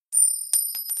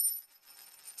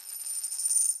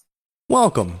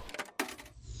Welcome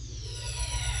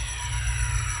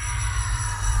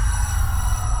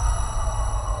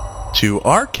to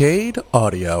Arcade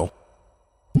Audio.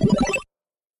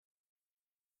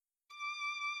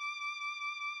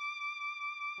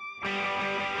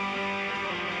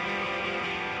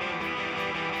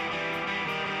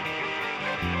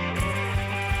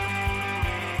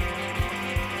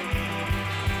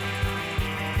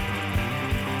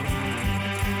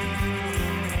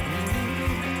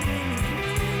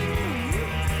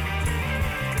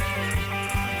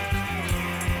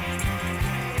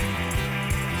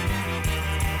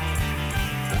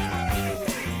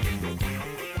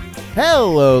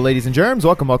 Hello, ladies and germs.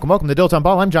 Welcome to Dilettante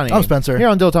Ball. I'm Johnny. I'm Spencer. Here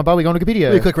on Dilettante Ball, we go on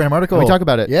Wikipedia. We click random article. And we talk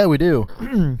about it. Yeah, we do.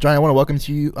 Johnny, I want to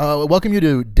welcome you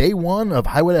to day one of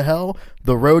Highway to Hell,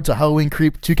 the road to Halloween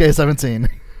Creep 2K17.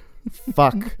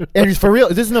 Fuck. And for real,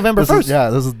 this is November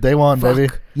 1st. This is day one, baby.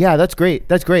 Yeah, that's great.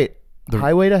 The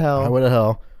Highway to Hell. Highway to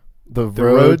Hell. The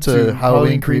road to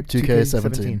Halloween Creep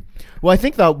 2K17. Well, I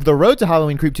think the road to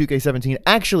Halloween Creep 2K17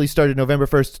 actually started November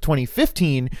 1st,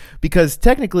 2015, because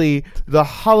technically the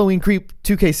Halloween Creep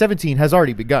 2K17 has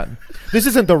already begun. This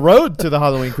isn't the road to the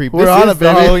Halloween Creep. We're this on is it, the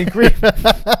baby. Halloween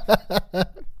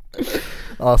Creep.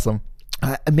 Awesome.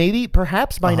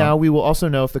 Perhaps by now we will also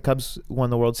know if the Cubs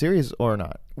won the World Series or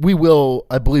not. We will.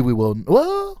 I believe we will.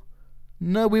 Well,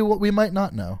 no, we might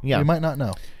not know. Yeah. We might not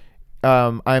know.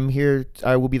 I'm here.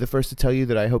 I will be the first to tell you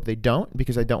that I hope they don't,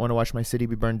 because I don't want to watch my city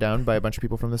be burned down by a bunch of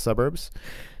people from the suburbs.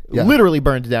 Yeah. Literally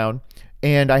burned down.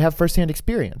 And I have firsthand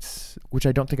experience, which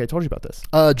I don't think I told you about this.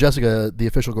 Jessica, the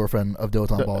official girlfriend of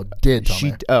Dilettante Ball, did tell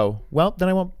me. Oh, well, then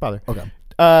I won't bother. Okay.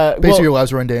 Basically, well, your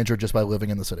lives were in danger just by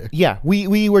living in the city. Yeah,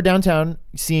 we were downtown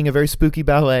seeing a very spooky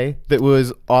ballet that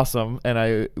was awesome,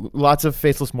 and lots of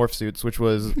faceless morph suits, which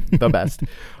was the best.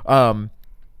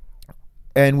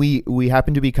 And we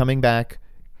happened to be coming back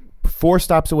 4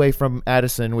 stops away from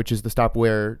Addison, which is the stop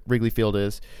where Wrigley Field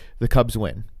is. The Cubs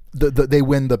win. They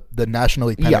win the National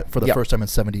League pennant for the first time in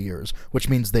 70 years, which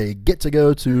means they get to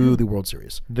go to the World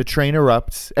Series. The train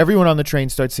erupts. Everyone on the train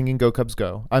starts singing "Go Cubs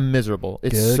Go." I'm miserable.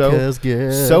 It's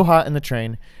good, so hot in the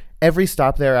train. Every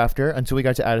stop thereafter, until we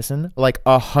got to Addison, like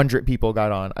 100 people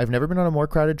got on. I've never been on a more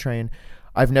crowded train.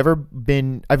 I've never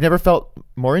felt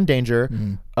more in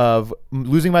danger of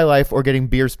losing my life or getting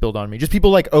beer spilled on me. Just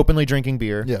people like openly drinking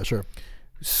beer. Yeah, sure.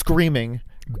 Screaming.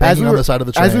 Banging on the side of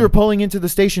the train. As we were pulling into the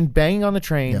station, banging on the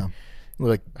train. Yeah.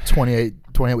 Like 28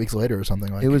 weeks later or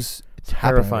something. Like it was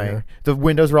terrifying. The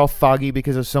windows were all foggy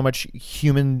because of so much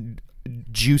human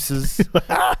juices.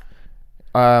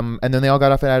 And then they all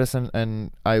got off at Addison,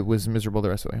 and I was miserable the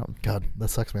rest of the way home. God, that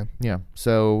sucks, man. Yeah.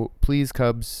 So please,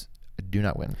 Cubs, do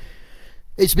not win.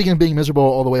 Hey, speaking of being miserable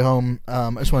all the way home,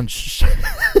 I just want to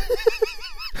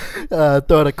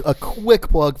throw out a quick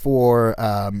plug for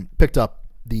Picked Up,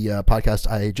 the podcast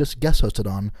I just guest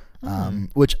hosted on,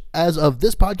 which as of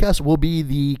this podcast will be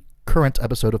the current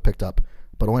episode of Picked Up,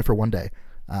 but only for one day.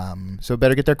 So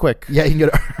better get there quick. Yeah, you can go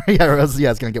to or else,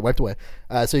 it's going to get wiped away.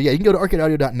 So yeah, you can go to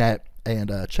arcadeaudio.net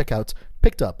and check out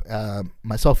Picked Up.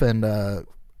 Myself and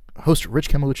host Rich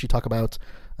Camelucci talk about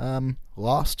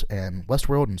Lost and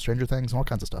Westworld and Stranger Things and all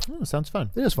kinds of stuff. Oh, sounds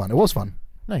fun. It is fun. It was fun.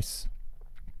 Nice.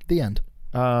 The end.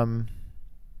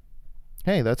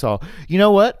 Hey, that's all. You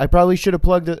know what? I probably should have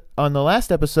plugged it on the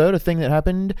last episode, a thing that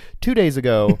happened 2 days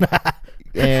ago,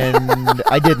 and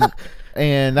I didn't.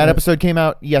 And that episode came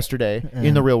out yesterday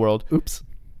in the real world. Oops.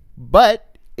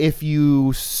 But if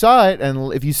you saw it,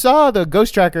 and if you saw the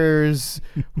Ghost Trackers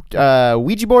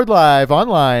Ouija board live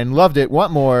online, loved it,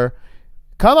 want more,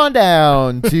 come on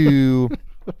down to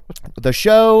the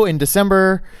show in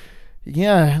December.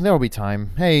 Yeah, there will be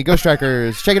time. Hey, Ghost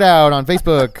Trackers, check it out on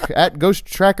Facebook, at Ghost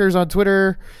Trackers on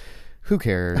Twitter. Who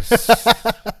cares?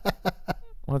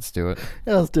 Let's do it.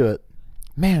 Yeah, let's do it.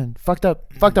 Man, fucked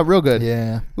up real good.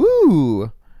 Yeah.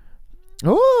 Ooh.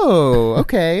 Oh,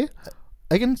 okay.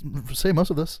 I can say most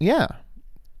of this. Yeah.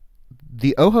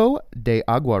 The Ojo de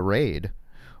Agua raid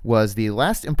was the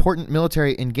last important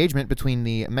military engagement between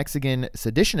the Mexican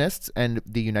seditionists and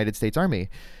the United States Army.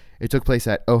 It took place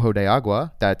at Ojo de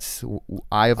Agua. That's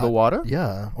Eye of the Water?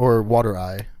 Yeah, or Water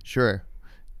Eye. Sure.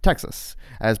 Texas,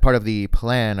 as part of the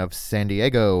Plan of San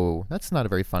Diego. That's not a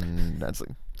very fun... That's like,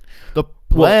 the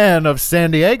Plan of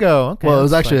San Diego. Okay, well, it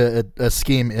was actually a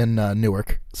scheme in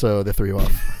Newark, so they threw you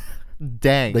off.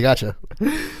 Dang. They got you.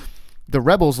 The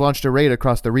rebels launched a raid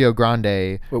across the Rio Grande.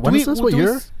 Wait, when is this? What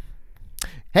year?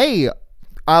 Hey,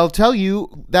 I'll tell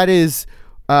you. That is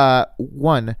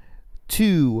 1,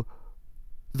 2...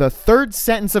 The third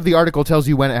sentence of the article tells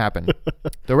you when it happened.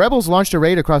 The rebels launched a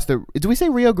raid across the... Do we say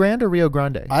Rio Grande or Rio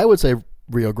Grande? I would say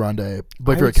Rio Grande.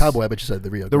 But if you're a cowboy, I bet you said the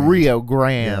Rio The Grande. Rio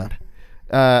Grande.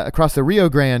 Across the Rio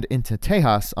Grande into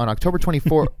Tejas on October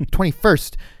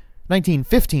 21st,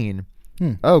 1915.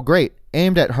 Oh, great.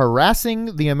 Aimed at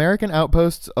harassing the American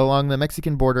outposts along the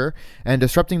Mexican border and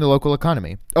disrupting the local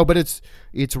economy. Oh, but it's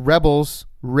rebels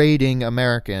raiding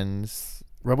Americans.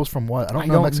 Rebels from what? I I don't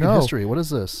know don't Mexican know. history. What is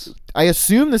this? I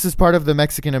assume this is part of the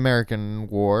Mexican-American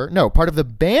War. No, part of the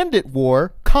Bandit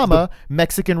War, comma,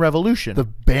 Mexican Revolution. The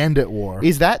Bandit War.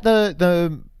 Is that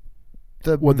the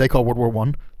What they call World War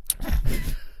One?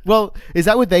 well, is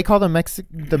that what they call the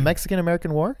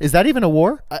Mexican-American War? Is that even a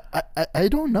war? I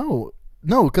don't know.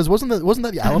 No, because wasn't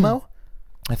that the Alamo?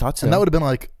 I thought so. And that would have been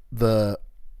like the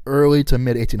early to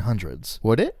mid 1800s.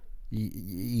 Would it?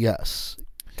 Yes,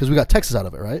 because we got Texas out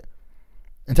of it, right?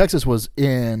 And Texas was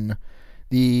in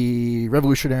the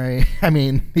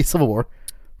the Civil War,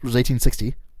 which was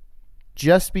 1860.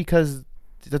 Just because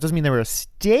that doesn't mean they were a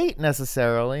state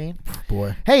necessarily.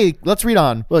 Boy. Hey, let's read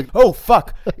on. Look. Oh,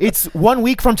 fuck. It's 1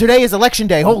 week from today is election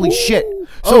day. Holy shit.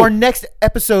 So Oh. our next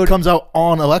episode. Comes out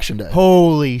on Election Day.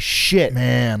 Holy shit.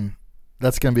 Man,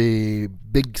 that's going to be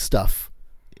big stuff.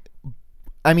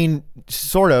 I mean,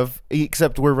 sort of,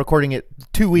 except we're recording it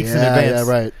 2 weeks in advance.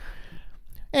 Yeah, right.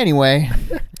 Anyway,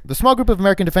 the small group of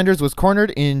American defenders was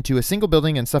cornered into a single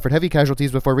building and suffered heavy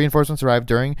casualties before reinforcements arrived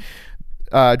driving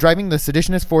the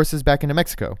seditionist forces back into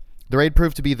Mexico. The raid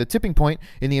proved to be the tipping point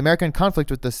in the American conflict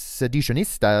with the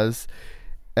seditionistas,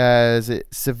 as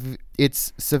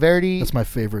its severity That's my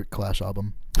favorite Clash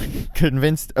album.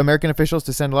 convinced American officials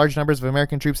to send large numbers of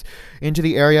American troops into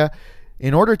the area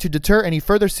in order to deter any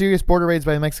further serious border raids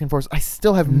by the Mexican force. I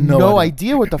still have no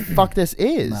idea what the fuck this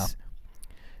is. No.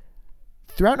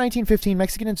 Throughout 1915,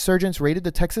 Mexican insurgents raided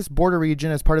the Texas border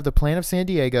region as part of the Plan of San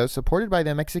Diego, supported by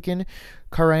the Mexican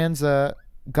Carranza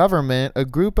government. A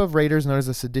group of raiders known as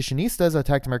the Seditionistas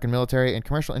attacked American military and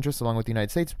commercial interests along with the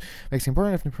United States. Mexican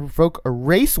border to provoke a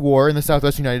race war in the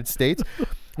southwest United States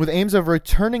with aims of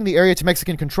returning the area to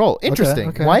Mexican control. Interesting.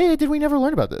 Okay. Why did we never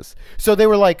learn about this? So they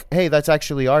were like, hey, that's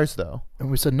actually ours, though. And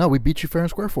we said, no, we beat you fair and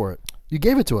square for it. You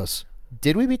gave it to us.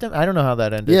 Did we beat them? I don't know how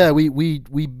that ended. Yeah, we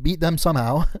beat them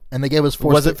somehow, and they gave us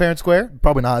 4 Was it fair and square?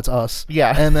 Probably not. It's us.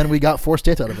 Yeah. And then we got 4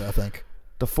 states out of it, I think.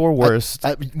 The 4 worst.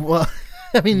 Well,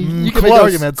 I mean, you can close, make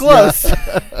arguments. close.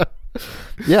 Yeah.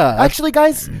 Yeah. Actually,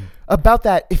 guys, about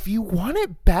that, if you want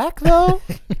it back, though,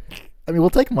 I mean, we'll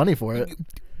take money for it.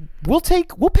 we'll pay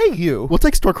you. We'll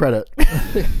take store credit.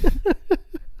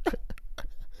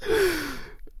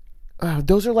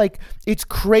 Those are like, it's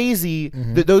crazy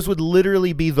that those would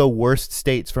literally be the worst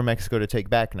states for Mexico to take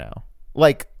back now.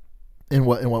 Like, In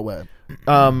what way?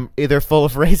 they're full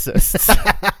of racists.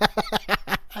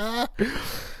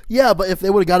 Yeah, but if they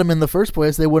would have got him in the first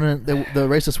place, the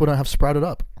racists wouldn't have sprouted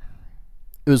up.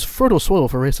 It was fertile soil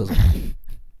for racism.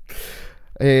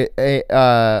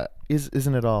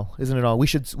 Isn't it all? Isn't it all? We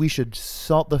should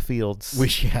salt the fields. We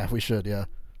should.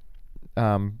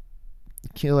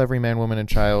 Kill every man, woman, and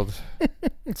child.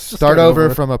 Just Start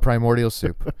over from a primordial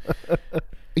soup.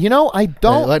 You know, I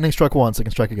don't. Lightning struck once; it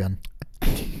can strike again.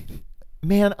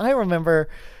 Man, I remember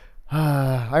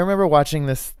watching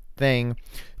this thing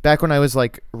back when I was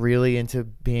like really into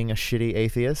being a shitty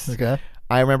atheist. Okay.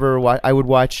 I remember I would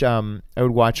watch a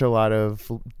lot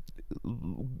of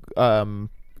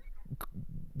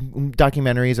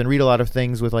documentaries and read a lot of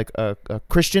things with like a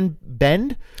Christian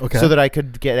bend, Okay. so that I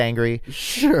could get angry.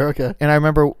 Sure. Okay. And I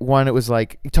remember one, it was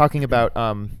like talking about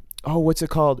what's it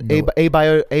called? No.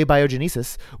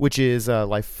 Abiogenesis, which is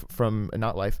life from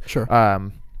not life. Sure.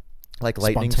 Like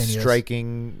lightning Spontaneous.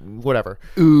 striking, whatever.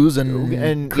 Ooze and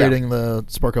yeah. creating the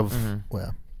spark of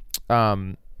well,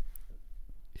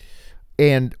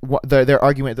 And their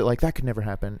argument that like that could never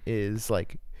happen is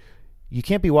like, you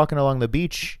can't be walking along the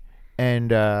beach and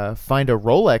find a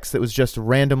Rolex that was just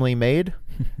randomly made.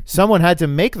 Someone had to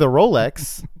make the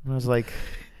Rolex. I was like,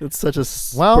 it's such a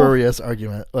spurious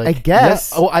argument. Like, I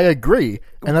guess. Yeah, I agree,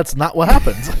 and that's not what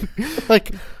happened.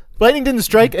 like, lightning didn't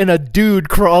strike and a dude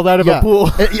crawled out of a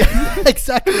pool. Yeah,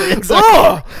 exactly.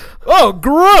 Oh,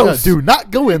 gross. No, do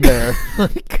not go in there.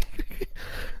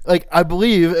 Like, I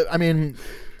believe. I mean,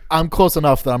 I'm close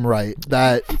enough that I'm right.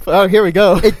 That Oh, here we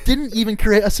go. it didn't even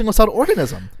create a single-celled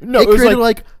organism. No, it was created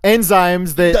like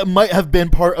enzymes that might have been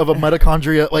part of a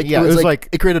mitochondria. Like, Yeah, it was it was like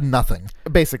it created nothing.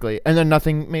 basically, and then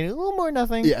nothing made it a little more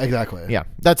nothing. Yeah, exactly. Yeah,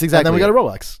 that's exactly. And then we got it. a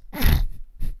Rolex.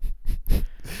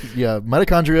 Yeah,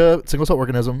 mitochondria, single-cell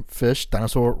organism, fish,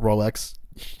 dinosaur, Rolex.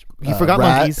 You forgot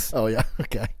rat. monkeys. Oh yeah,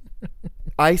 okay.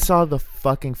 I saw the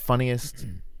fucking funniest.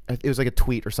 It was like a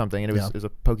tweet or something, and it was Yeah. it was a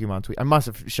Pokemon tweet. I must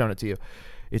have shown it to you.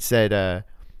 It said,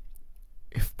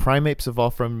 if primates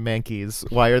evolved from monkeys,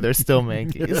 why are there still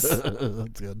monkeys?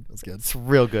 That's good. That's good. It's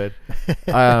real good.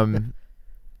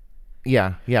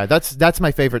 Yeah. That's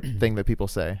my favorite thing that people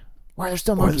say. Why are there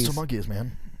still Why are monkeys? there still monkeys,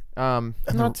 man?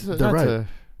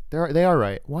 They're right. They are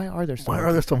right. Why are there still? Why monkeys?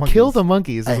 are there still monkeys? Kill the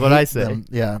monkeys is what hate I say. them.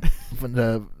 Yeah.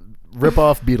 Rip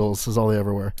off beetles is all they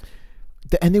ever were.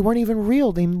 And they weren't even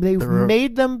real. They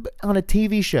made them on a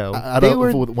TV show.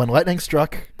 When lightning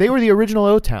struck, they were the original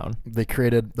O-Town. they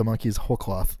created the monkeys whole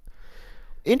cloth.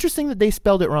 Interesting that they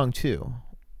spelled it wrong too.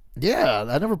 Yeah,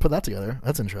 I never put that together.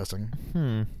 That's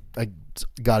interesting. It's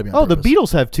gotta be on The purpose.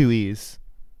 Beatles have 2 E's.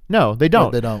 No, they don't.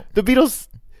 No, they don't. The Beatles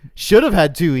should have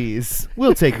had 2 E's.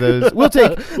 We'll take those. We'll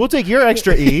take your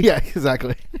extra E. Yeah,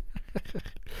 exactly.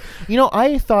 You know,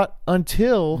 I thought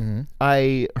until Mm-hmm.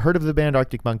 I heard of the band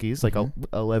Arctic Monkeys, like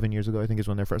 11 years ago, I think is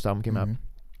when their first album came out,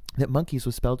 that monkeys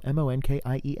was spelled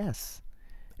Monkies.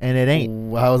 And it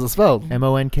ain't. How is it spelled?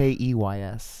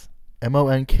 Monkeys.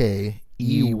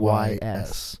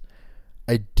 Monkeys.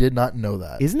 I did not know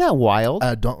that. Isn't that wild?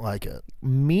 I don't like it.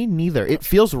 Me neither. It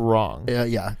feels wrong.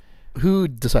 Yeah. Who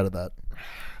decided that?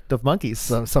 The monkeys.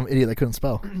 Some idiot that couldn't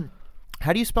spell.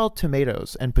 How do you spell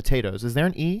tomatoes and potatoes? Is there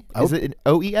an E? I Is would- it an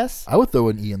OES? I would throw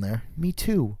an E in there. Me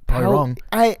too. Probably wrong.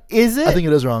 Is it? I think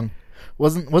it is wrong.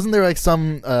 Wasn't there like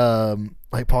some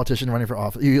like politician running for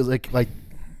office? He was like I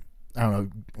don't know,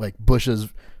 like Bush's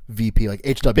VP, like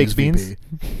HW's Baked VP. beans?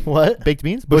 What? Baked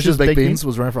beans? Bush's baked beans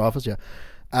was running for office.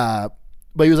 Yeah.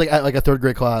 But he was like at like a third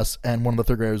grade class, and one of the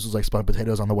third graders was like spelling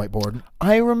potatoes on the whiteboard,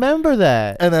 I remember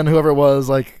that. and then whoever it was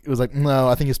like no,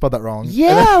 I think you spelled that wrong.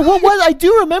 Yeah, what was? I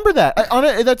do remember that.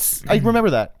 I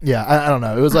remember that. Yeah, I don't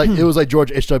know. It was like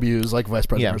George H.W.'s like vice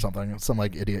president Yeah. or something. Some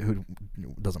like idiot who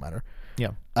doesn't matter.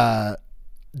 Yeah.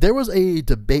 There was a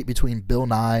debate between Bill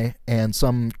Nye and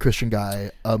some Christian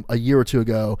guy a year or two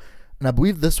ago, and I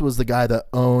believe this was the guy that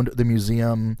owned the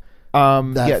museum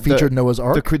that featured Noah's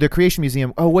Ark. The Creation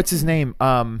Museum. Oh, what's his name?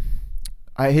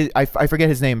 I forget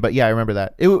his name, but yeah, I remember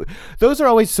that. Those are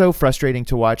always so frustrating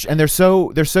to watch, and they're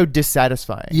so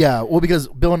dissatisfying. Yeah, well, because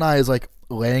Bill Nye is like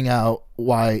laying out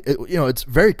why it's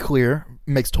very clear,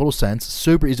 makes total sense,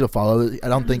 super easy to follow. I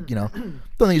don't think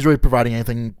he's really providing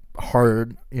anything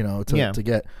hard to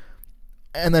get.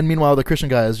 And then meanwhile, the Christian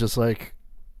guy is just like,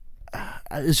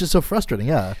 it's just so frustrating.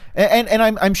 Yeah, and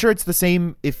I'm sure it's the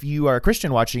same if you are a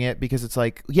Christian watching it, because it's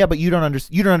like, yeah, but you don't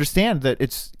understand that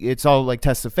it's all like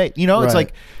tests of faith. It's Right.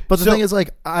 like, but the thing is,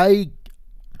 like, I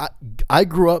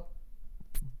grew up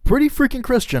pretty freaking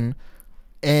Christian,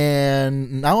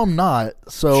 and now I'm not.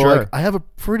 So Sure. like, I have a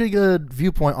pretty good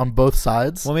viewpoint on both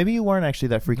sides. well, maybe you weren't actually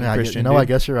that freaking Yeah, Christian. I dude.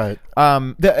 guess you're right.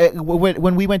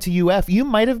 When we went to UF, you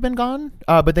might have been gone,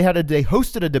 but they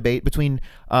hosted a debate between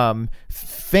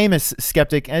famous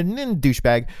skeptic and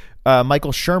douchebag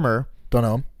Michael Shermer. Don't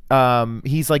know him.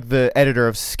 He's like the editor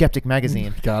of Skeptic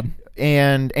magazine, God,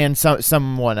 and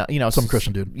someone some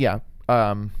Christian dude. Yeah.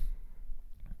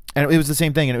 And it was the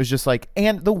same thing, and it was just like,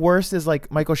 and the worst is like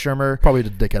Michael Shermer. Probably a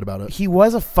dickhead about it. He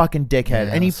was a fucking dickhead,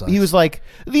 Yeah, and that sucks. he was like,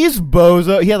 these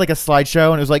bozo. He had like a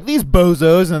slideshow, and it was like, these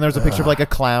bozos, and then there's a picture of like a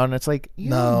clown, and it's like, you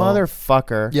No.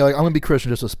 motherfucker. Yeah, like, I'm gonna be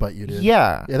Christian just to spite you, dude.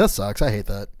 Yeah. Yeah, that sucks. I hate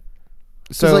that.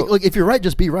 So So like, if you're right,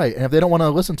 just be right, and if they don't want to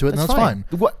listen to it, then That's that's fine.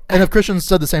 What- And if Christians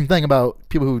said the same thing about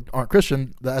people who aren't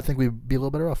Christian, then I think we'd be a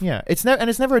little better off. yeah, it's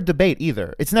never a debate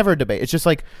either. It's never a debate. It's just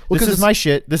like, Well, this 'cause is my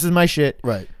shit. This is my shit.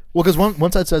 Right. Well, because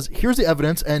one side says, here's the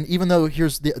evidence, and even though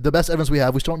here's the best evidence we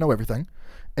have, we still don't know everything.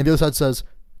 And the other side says,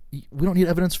 we don't need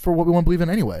evidence for what we want to believe in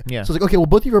anyway. Yeah. So it's like, okay, well,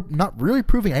 both of you are not really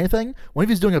proving anything. One of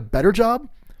you is doing a better job,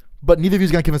 but neither of you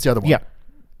is going to convince the other one. Yeah.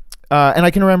 And I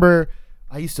can remember,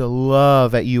 I used to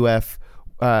love at UF,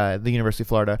 the University of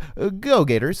Florida, go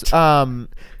Gators,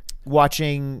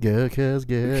 watching. Yeah, kids,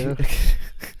 yeah.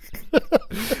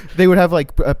 They would have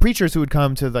like preachers who would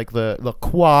come to like the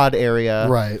quad area.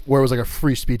 Right. Where it was like a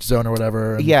free speech zone or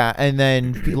whatever. And Yeah, and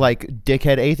then like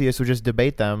dickhead atheists would just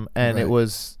debate them, and Right. it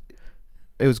was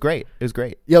great. It was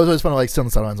great. Yeah, it was always fun to like sit on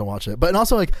the sidelines and watch it. But and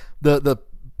also like the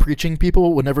preaching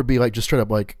people would never be like just straight up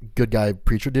like good guy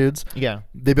preacher dudes. Yeah.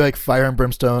 They'd be like fire and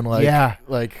brimstone, like Yeah.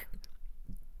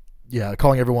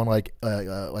 calling everyone like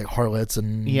harlots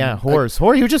and Yeah, whores.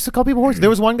 Whore. He would just call people whores. There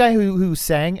was one guy who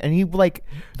sang, and he like,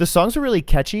 the songs were really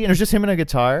catchy, and it was just him and a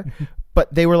guitar,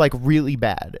 but they were like really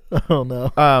bad. Oh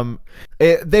no.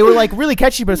 They were like really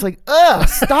catchy, but it's like, ugh,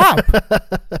 stop.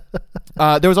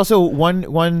 There was also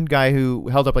one guy who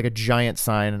held up like a giant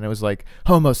sign, and it was like,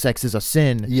 "Homosex is a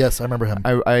sin." Yes, I remember him.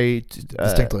 I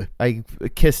Distinctly. I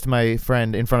kissed my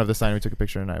friend in front of the sign. We took a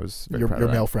picture, and I was very Your proud of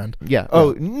that. male friend. Yeah.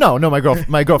 Oh no, my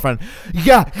girlfriend.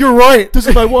 Yeah, you're right. This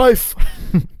is my wife.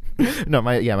 No,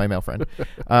 my male friend.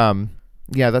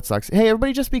 Yeah, that sucks. Hey,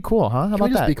 everybody, just be cool, huh? How Can about we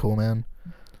just that? be cool, man?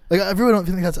 Like, I really don't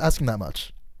think that's asking that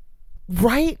much.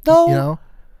 Right, though? You know?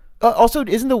 Also,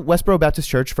 isn't the Westboro Baptist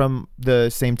Church from the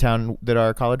same town that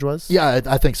our college was? Yeah,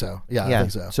 I think so. Yeah, I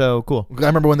think so. So, cool. I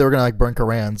remember when they were going to like burn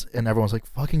Korans and everyone's like,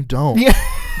 fucking don't. Yeah.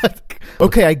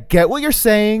 Okay, I get what you're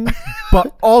saying,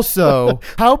 but also,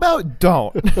 how about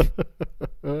don't?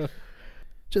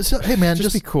 Just hey man,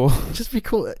 Just be cool. Just be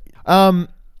cool.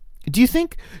 Do you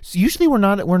think? So usually we're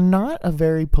not a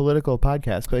very political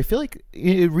podcast, but I feel like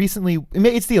recently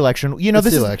it's the election. You know, It's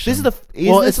this the is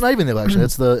election. it's not even the election.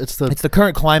 It's the it's the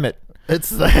current climate. it's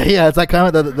that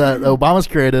comment that Obama's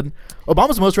created.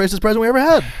 Obama's the most racist president we ever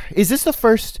had. Is this the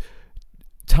first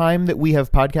time that we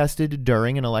have podcasted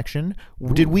during an election?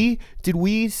 Ooh. Did we?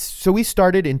 So we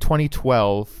started in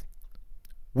 2012.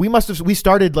 We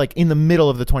started like in the middle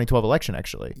of the 2012 election,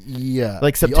 actually. Yeah,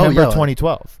 Like September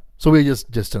 2012. So we just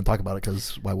didn't talk about it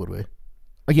because why would we?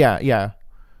 Yeah.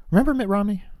 Remember Mitt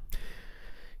Romney?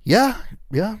 Yeah.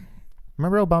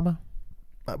 Remember Obama?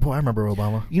 Boy, I remember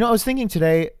Obama. You know, I was thinking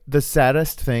today, the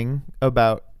saddest thing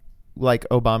about like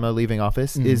Obama leaving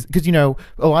office is because, you know,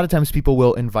 a lot of times people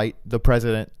will invite the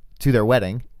president to their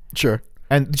wedding. Sure.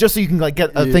 And just so you can like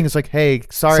get a thing that's like, hey,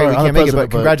 sorry we I'm can't the make it, but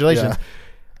president, congratulations. yeah.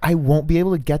 I won't be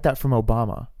able to get that from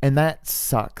Obama. And that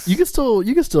sucks. You can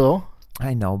still.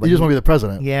 I know, but You just want to be the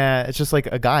president. yeah, it's just like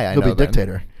a guy I He'll know. be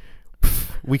dictator.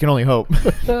 We can only hope.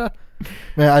 Man,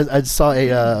 I saw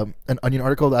an Onion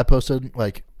article that I posted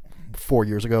like 4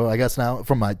 years ago, I guess now,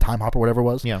 from my Time Hop or whatever it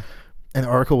was. Yeah. And the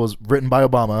article was written by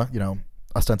Obama, you know,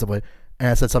 ostensibly,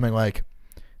 and it said something like,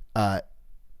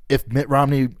 "If Mitt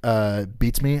Romney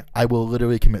beats me, I will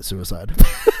literally commit suicide."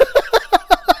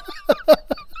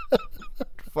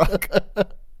 Fuck.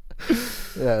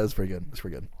 Yeah, that's pretty good. That's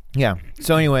pretty good. Yeah.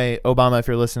 So anyway, Obama, if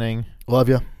you're listening, Love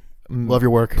you. Love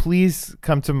your work. please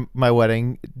come to my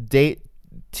wedding. Date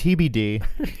TBD.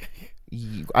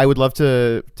 I would love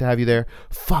to have you there.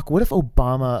 Fuck, what if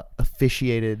Obama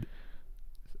officiated?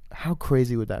 How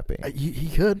crazy would that be? He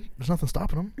could. There's nothing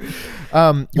stopping him.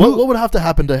 What What would have to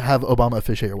happen to have Obama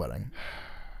officiate your wedding?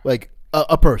 Like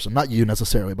a person, not you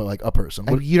necessarily, but like a person.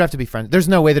 you'd have to be friends. There's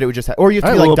no way that it would just or you have to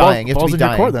All be right, like well, dying. You have to balls be in your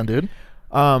dying. court then, dude.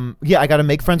 Yeah, I got to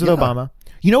make friends with Yeah. Obama.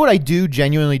 You know what I do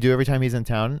genuinely do every time he's in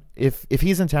town? If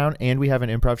he's in town and we have an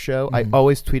improv show, I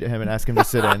always tweet at him and ask him to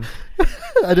sit in.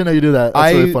 I didn't know you do that.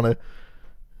 That's really funny.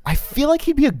 I feel like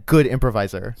he'd be a good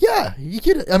improviser. Yeah, you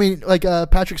could. I mean, like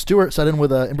Patrick Stewart sat in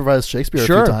with improvised Shakespeare a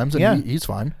Sure, few times, and yeah. he's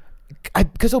fine.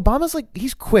 Because Obama's like,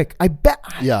 he's quick. I bet.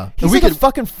 Yeah. He's And we like a could-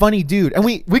 fucking funny dude. And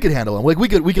we We could handle him. Like we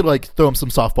could like throw him some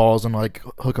softballs and like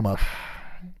hook him up.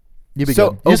 You'd be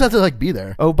So, good. You just have to like be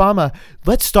there. Obama,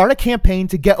 let's start a campaign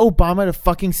to get Obama to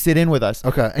fucking sit in with us.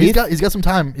 Okay, and he's got some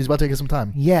time. He's about to get some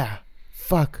time. Yeah.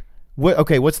 Fuck.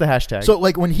 Okay, what's the hashtag? So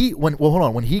like when hold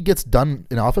on, when he gets done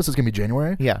in office, it's gonna be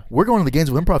January. Yeah. We're going to the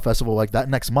Gainesville Improv Festival like that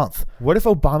next month. what if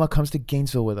Obama comes to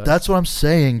Gainesville with us? That's what I'm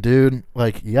saying, dude.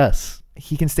 Like, yes,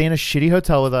 He can stay in a shitty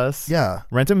hotel with us. yeah.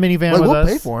 Rent a minivan Like with we'll us.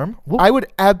 pay for him. I'd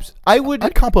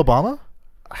I'd comp Obama,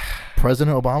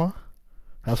 President Obama.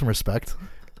 Have some respect,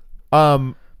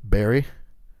 Barry.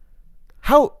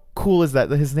 How cool is that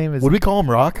his name is Would we call him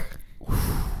Rock?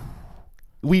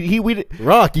 we'd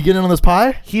Rock, you get in on this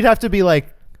pie? he'd have to be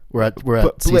like We're at it'd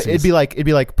CC's. be like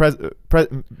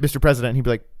Mr. President, and he'd be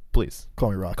like, please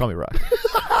Call me Rock. call me Rock.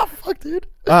 Fuck, dude.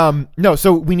 No,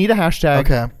 so we need a hashtag.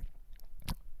 Okay.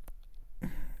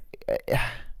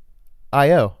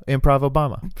 IO Improv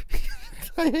Obama.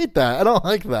 I hate that. I don't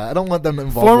like that. I don't want them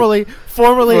involved.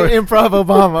 Formerly Improv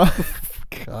Obama.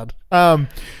 God.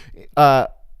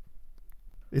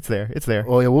 It's there.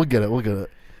 Oh yeah, we'll get it.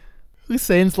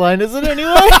 Hussein's line is it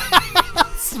anyway?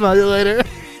 Smell you later.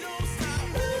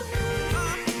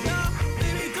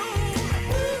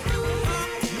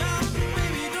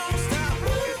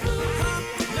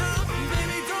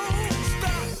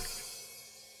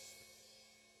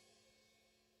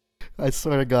 I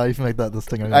swear to God, if you make that this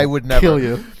thing, I would never. kill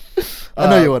you. I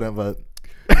know you wouldn't, but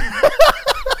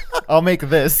I'll make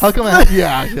this. how come?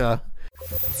 Yeah.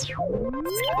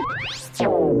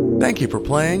 Thank you for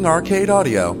playing Arcade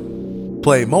Audio.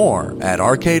 Play more at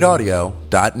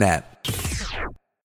arcadeaudio.net.